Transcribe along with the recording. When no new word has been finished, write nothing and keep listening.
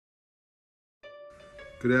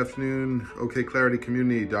Good afternoon, OKclarity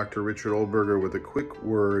community. Dr. Richard Oelberger with a quick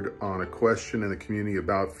word on a question in the community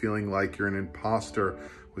about feeling like you're an imposter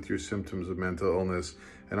with your symptoms of mental illness.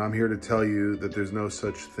 And I'm here to tell you that there's no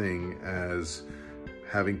such thing as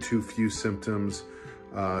having too few symptoms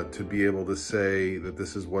to be able to say that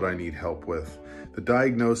this is what I need help with. The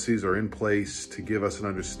diagnoses are in place to give us an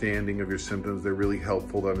understanding of your symptoms. They're really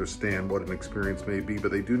helpful to understand what an experience may be,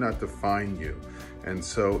 but they do not define you. And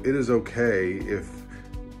so it is okay if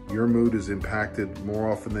your mood is impacted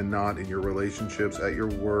more often than not in your relationships, at your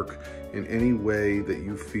work, in any way that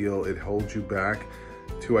you feel it holds you back,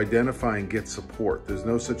 to identify and get support. There's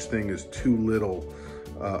no such thing as too little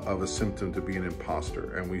of a symptom to be an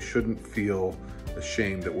imposter, and we shouldn't feel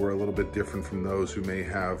ashamed that we're a little bit different from those who may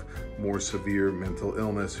have more severe mental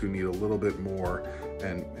illness, who need a little bit more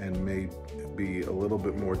and may be a little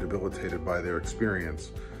bit more debilitated by their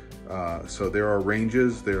experience. So there are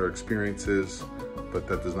ranges, there are experiences, but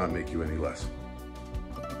that does not make you any less.